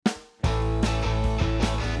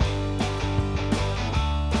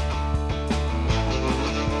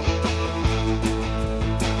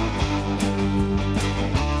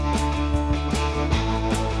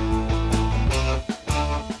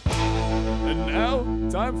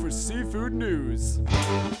Time for Seafood News.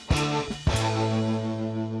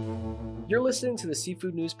 You're listening to the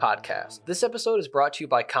Seafood News Podcast. This episode is brought to you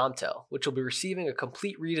by Comtel, which will be receiving a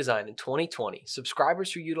complete redesign in 2020.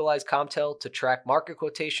 Subscribers who utilize Comtel to track market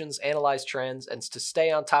quotations, analyze trends, and to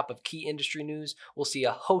stay on top of key industry news will see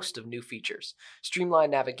a host of new features.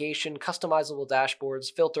 Streamlined navigation, customizable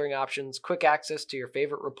dashboards, filtering options, quick access to your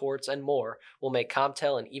favorite reports, and more will make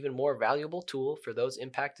Comtel an even more valuable tool for those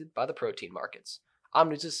impacted by the protein markets. I'm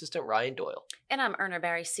News Assistant Ryan Doyle. And I'm Urner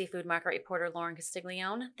Barry Seafood Market Reporter Lauren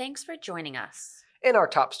Castiglione. Thanks for joining us. In our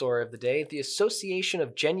top story of the day, the Association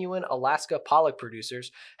of Genuine Alaska Pollock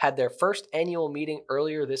Producers had their first annual meeting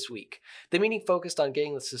earlier this week. The meeting focused on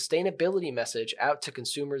getting the sustainability message out to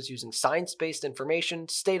consumers using science-based information,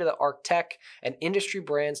 state-of-the-art tech, and industry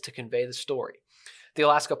brands to convey the story. The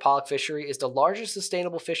Alaska pollock fishery is the largest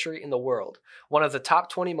sustainable fishery in the world, one of the top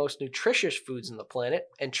 20 most nutritious foods on the planet,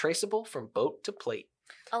 and traceable from boat to plate.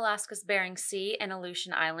 Alaska's Bering Sea and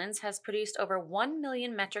Aleutian Islands has produced over 1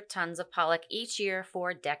 million metric tons of pollock each year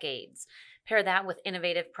for decades. Pair that with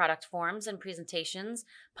innovative product forms and presentations,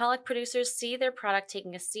 pollock producers see their product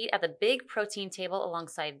taking a seat at the big protein table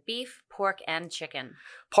alongside beef, pork, and chicken.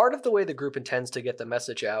 Part of the way the group intends to get the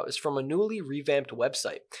message out is from a newly revamped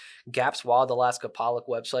website. GAP's Wild Alaska Pollock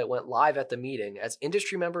website went live at the meeting as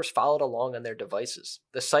industry members followed along on their devices.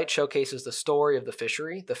 The site showcases the story of the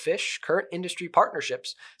fishery, the fish, current industry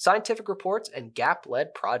partnerships, scientific reports, and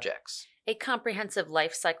GAP-led projects. A comprehensive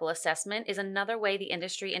life cycle assessment is another way the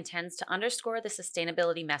industry intends to underscore the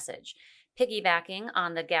sustainability message, piggybacking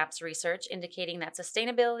on the GAP's research indicating that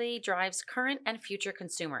sustainability drives current and future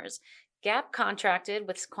consumers. GAP contracted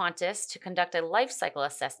with Qantas to conduct a life cycle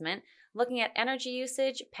assessment looking at energy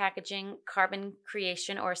usage, packaging, carbon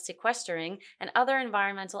creation or sequestering, and other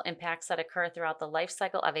environmental impacts that occur throughout the life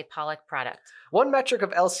cycle of a pollock product. One metric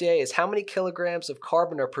of LCA is how many kilograms of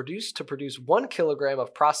carbon are produced to produce 1 kilogram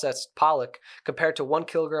of processed pollock compared to 1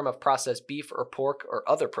 kilogram of processed beef or pork or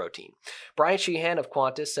other protein. Brian Sheehan of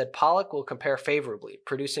Qantas said pollock will compare favorably,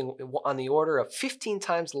 producing on the order of 15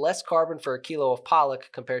 times less carbon for a kilo of pollock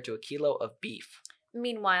compared to a kilo of beef.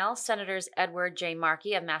 Meanwhile, Senators Edward J.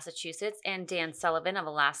 Markey of Massachusetts and Dan Sullivan of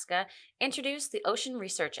Alaska introduced the Ocean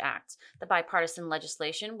Research Act. The bipartisan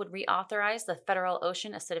legislation would reauthorize the Federal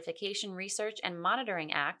Ocean Acidification Research and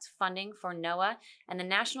Monitoring Act funding for NOAA and the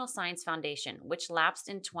National Science Foundation, which lapsed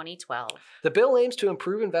in 2012. The bill aims to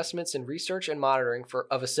improve investments in research and monitoring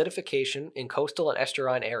of acidification in coastal and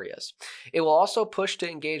estuarine areas. It will also push to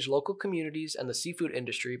engage local communities and the seafood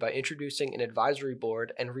industry by introducing an advisory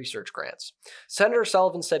board and research grants. Senator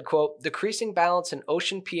Sullivan said, quote, "Decreasing balance in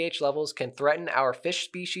ocean pH levels can threaten our fish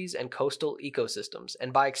species and coastal ecosystems,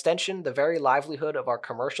 and by extension, the very livelihood of our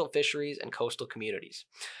commercial fisheries and coastal communities.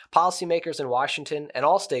 Policymakers in Washington and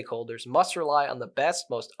all stakeholders must rely on the best,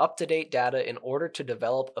 most up-to-date data in order to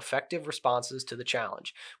develop effective responses to the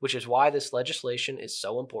challenge, which is why this legislation is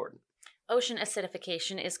so important." Ocean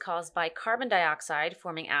acidification is caused by carbon dioxide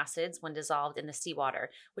forming acids when dissolved in the seawater,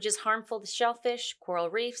 which is harmful to shellfish, coral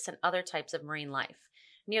reefs, and other types of marine life.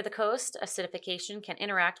 Near the coast, acidification can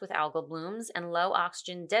interact with algal blooms and low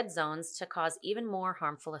oxygen dead zones to cause even more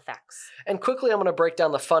harmful effects. And quickly, I'm going to break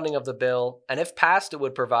down the funding of the bill, and if passed, it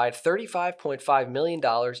would provide $35.5 million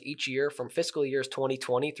each year from fiscal years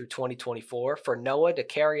 2020 through 2024 for NOAA to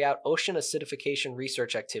carry out ocean acidification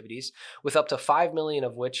research activities, with up to $5 million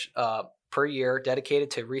of which per year dedicated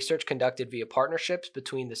to research conducted via partnerships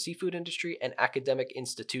between the seafood industry and academic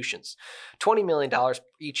institutions. $20 million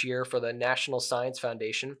each year for the National Science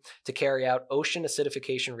Foundation to carry out ocean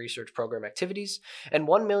acidification research program activities, and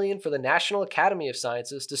 $1 million for the National Academy of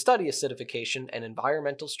Sciences to study acidification and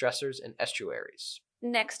environmental stressors in estuaries.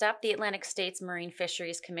 Next up, the Atlantic States Marine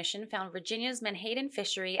Fisheries Commission found Virginia's Menhaden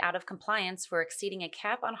fishery out of compliance for exceeding a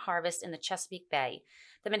cap on harvest in the Chesapeake Bay.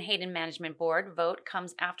 The Menhaden Management Board vote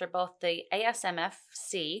comes after both the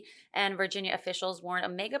ASMFC and Virginia officials warned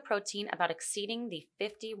Omega Protein about exceeding the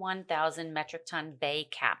 51,000 metric ton bay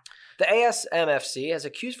cap. The ASMFC has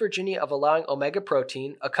accused Virginia of allowing Omega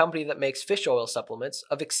Protein, a company that makes fish oil supplements,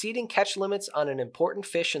 of exceeding catch limits on an important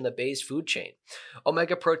fish in the bay's food chain.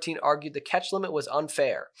 Omega Protein argued the catch limit was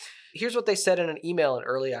unfair. Here's what they said in an email in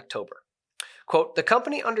early October. Quote, "The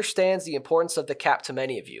company understands the importance of the cap to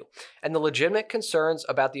many of you, and the legitimate concerns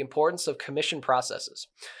about the importance of commission processes.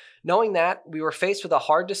 Knowing that, we were faced with a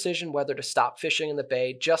hard decision whether to stop fishing in the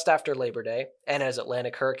bay just after Labor Day, and as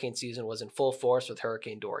Atlantic hurricane season was in full force with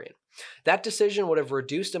Hurricane Dorian. That decision would have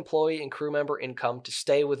reduced employee and crew member income to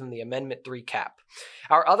stay within the Amendment 3 cap.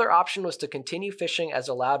 Our other option was to continue fishing as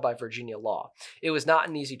allowed by Virginia law. It was not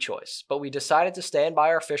an easy choice, but we decided to stand by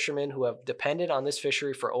our fishermen who have depended on this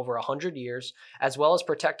fishery for over 100 years, as well as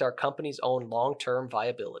protect our company's own long-term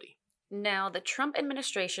viability. Now, the Trump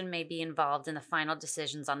administration may be involved in the final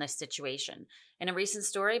decisions on this situation. In a recent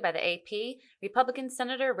story by the AP, Republican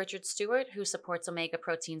Senator Richard Stewart, who supports Omega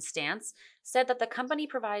Protein's stance, said that the company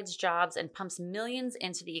provides jobs and pumps millions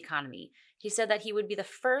into the economy. He said that he would be the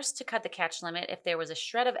first to cut the catch limit if there was a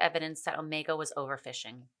shred of evidence that Omega was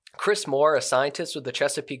overfishing. Chris Moore, a scientist with the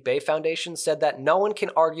Chesapeake Bay Foundation, said that no one can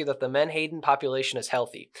argue that the Menhaden population is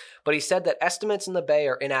healthy, but he said that estimates in the bay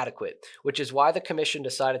are inadequate, which is why the commission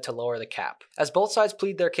decided to lower the cap. As both sides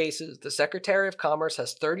plead their cases, the Secretary of Commerce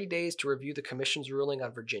has 30 days to review the commission's ruling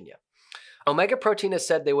on Virginia. Omega Protein has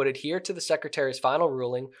said they would adhere to the Secretary's final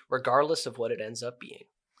ruling, regardless of what it ends up being.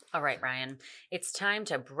 All right, Ryan, it's time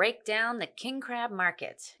to break down the king crab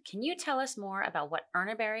market. Can you tell us more about what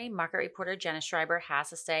Urner Barry market reporter Jenna Schreiber has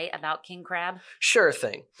to say about king crab? Sure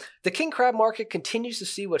thing. The king crab market continues to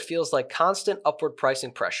see what feels like constant upward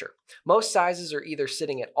pricing pressure. Most sizes are either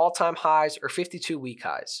sitting at all-time highs or 52-week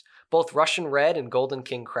highs. Both Russian red and golden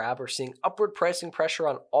king crab are seeing upward pricing pressure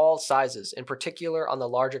on all sizes, in particular on the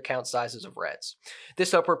larger count sizes of reds.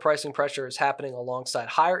 This upward pricing pressure is happening alongside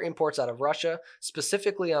higher imports out of Russia,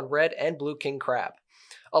 specifically on red and blue king crab.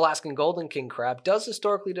 Alaskan golden king crab does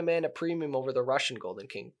historically demand a premium over the Russian golden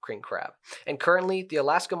king crab. And currently, the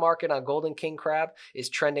Alaska market on golden king crab is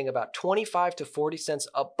trending about 25 to 40 cents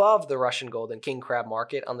above the Russian golden king crab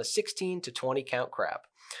market on the 16 to 20 count crab.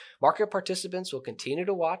 Market participants will continue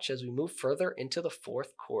to watch as we move further into the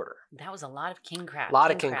fourth quarter. That was a lot of king crab. A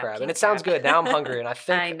lot of king crab. And it sounds good. Now I'm hungry, and I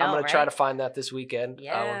think I'm going to try to find that this weekend.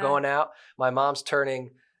 Yeah. We're going out. My mom's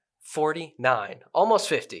turning 49, almost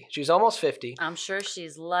 50. She's almost 50. I'm sure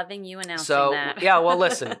she's loving you announcing that. Yeah, well,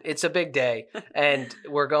 listen, it's a big day, and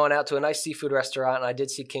we're going out to a nice seafood restaurant, and I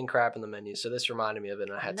did see king crab in the menu, so this reminded me of it,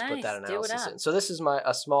 and I had to put that analysis in. So this is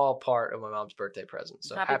a small part of my mom's birthday present.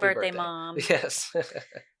 So happy birthday, Mom. Yes.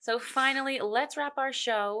 So finally, let's wrap our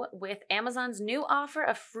show with Amazon's new offer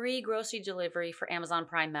of free grocery delivery for Amazon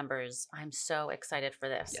Prime members. I'm so excited for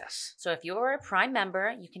this. Yes. So if you're a Prime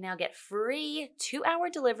member, you can now get free 2-hour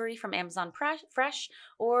delivery from Amazon Fresh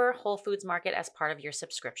or Whole Foods Market as part of your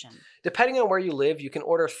subscription. Depending on where you live, you can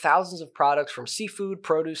order thousands of products from seafood,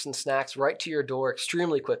 produce, and snacks right to your door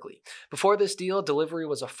extremely quickly. Before this deal, delivery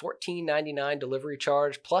was a $14.99 delivery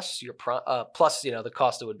charge plus the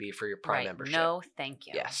cost it would be for your Prime membership. No, thank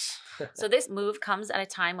you. Yes. So this move comes at a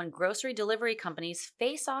time when grocery delivery companies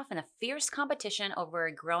face off in a fierce competition over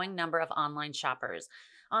a growing number of online shoppers.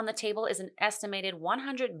 On the table is an estimated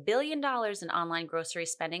 $100 billion in online grocery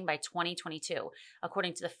spending by 2022,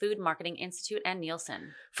 according to the Food Marketing Institute and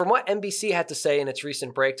Nielsen. From what NBC had to say in its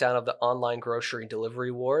recent breakdown of the online grocery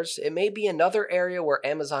delivery wars, it may be another area where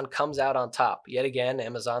Amazon comes out on top. Yet again,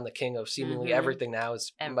 Amazon, the king of seemingly everything now,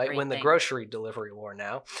 might win the grocery delivery war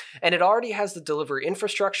now. And it already has the delivery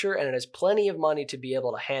infrastructure, and it has plenty of money to be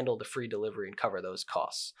able to handle the free delivery and cover those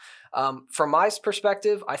costs. From my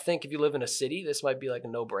perspective, I think if you live in a city, this might be like a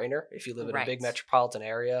no-brainer. If you live in a big metropolitan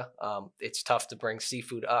area, it's tough to bring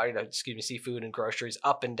seafood and groceries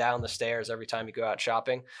up and down the stairs every time you go out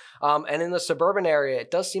shopping. And in the suburban area,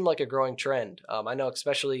 it does seem like a growing trend. I know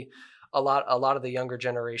especially a lot of the younger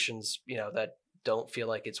generations, that don't feel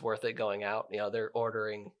like it's worth it going out. They're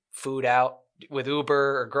ordering food out with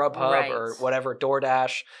Uber or Grubhub or whatever,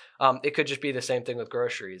 DoorDash. It could just be the same thing with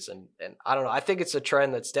groceries. And I don't know. I think it's a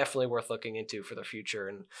trend that's definitely worth looking into for the future.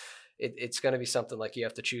 And it's going to be something like you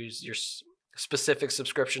have to choose your specific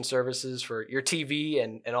subscription services for your TV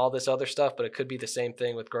and all this other stuff. But it could be the same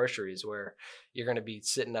thing with groceries where you're going to be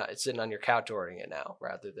sitting on your couch ordering it now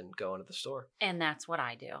rather than going to the store. And that's what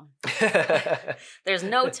I do. There's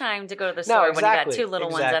no time to go to the store when you got two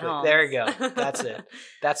little ones at home. There you go. That's it.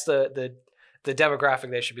 That's the demographic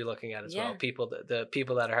they should be looking at as well. The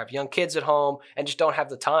people that have young kids at home and just don't have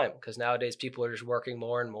the time, because nowadays people are just working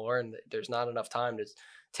more and more, and there's not enough time to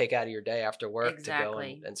take out of your day after work to go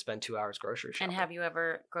and spend 2 hours grocery shopping. And have you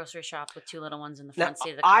ever grocery shopped with two little ones in the front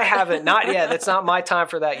seat of the car? I haven't, not yet. It's not my time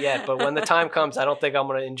for that yet. But when the time comes, I don't think I'm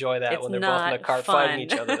going to enjoy that when they're both in the car fighting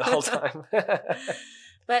each other the whole time.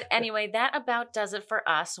 But anyway, that about does it for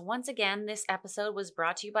us. Once again, this episode was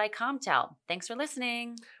brought to you by ComTel. Thanks for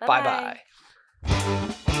listening. Bye-bye.